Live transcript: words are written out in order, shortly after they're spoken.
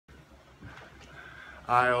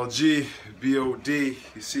ILG BoD.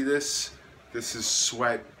 You see this? This is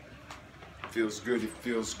sweat. Feels good. It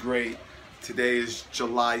feels great. Today is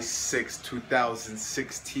July 6,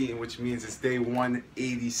 2016, which means it's day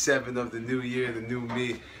 187 of the new year, the new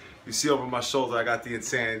me. You see over my shoulder, I got the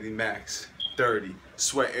Insanity Max 30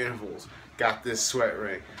 sweat intervals. Got this sweat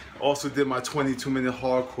ring. Also did my 22-minute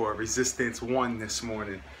hardcore Resistance 1 this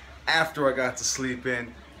morning. After I got to sleep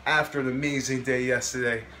in, after an amazing day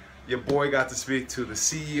yesterday, your boy got to speak to the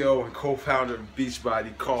CEO and co-founder of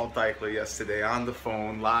Beachbody, Carl Deichler, yesterday on the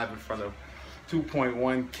phone, live in front of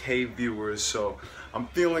 2.1K viewers. So I'm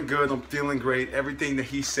feeling good, I'm feeling great. Everything that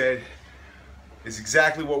he said is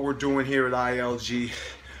exactly what we're doing here at ILG,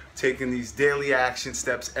 taking these daily action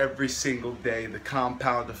steps every single day, the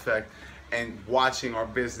compound effect, and watching our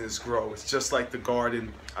business grow. It's just like the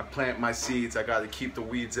garden. I plant my seeds, I gotta keep the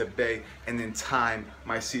weeds at bay, and in time,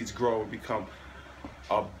 my seeds grow and become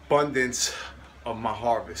abundance of my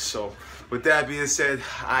harvest. So with that being said,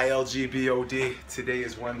 ILG BoD, today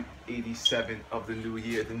is 187 of the new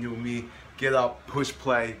year, the new me. Get up, push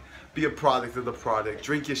play, be a product of the product,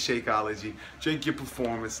 drink your Shakeology, drink your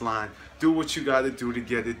performance line, do what you gotta do to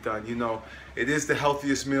get it done. You know, it is the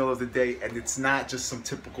healthiest meal of the day, and it's not just some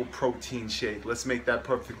typical protein shake. Let's make that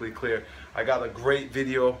perfectly clear. I got a great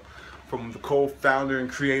video from the co-founder and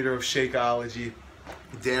creator of Shakeology,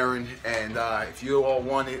 Darren, and if you all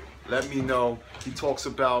want it, let me know. He talks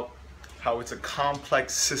about how it's a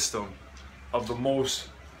complex system of the most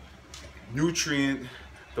nutrient,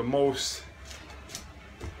 the most,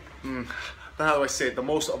 how do I say it, the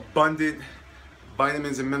most abundant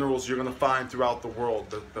vitamins and minerals you're gonna find throughout the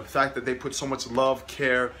world. The fact that they put so much love,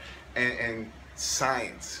 care, and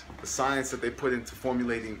science, the science that they put into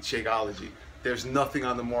formulating Shakeology. There's nothing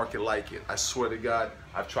on the market like it. I swear to God,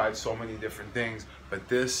 I've tried so many different things, but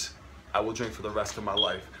this, I will drink for the rest of my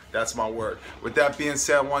life. That's my word. With that being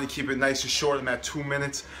said, I want to keep it nice and short. I'm at 2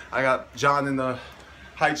 minutes. I got John in the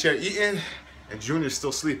high chair eating, and Junior's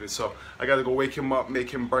still sleeping. So I got to go wake him up,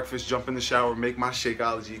 make him breakfast, jump in the shower, make my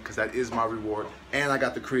Shakeology, because that is my reward. And I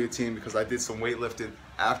got the creatine because I did some weightlifting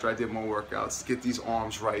after I did my workouts to get these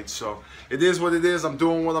arms right. So it is what it is. I'm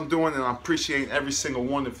doing what I'm doing, and I'm appreciating every single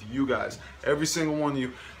one of you guys, every single one of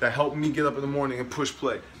you that helped me get up in the morning and push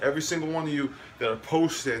play, every single one of you that are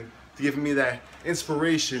posting, giving me that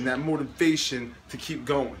inspiration, that motivation to keep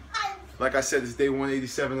going. Like I said, it's day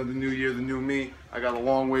 187 of the new year, the new me. I got a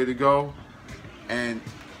long way to go, and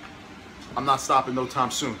I'm not stopping no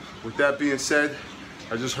time soon. With that being said,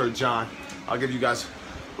 I just heard John. I'll give you guys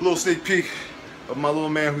a little sneak peek of my little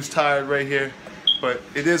man who's tired right here. But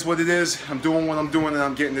it is what it is. I'm doing what I'm doing, and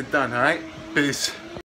I'm getting it done, all right? Peace.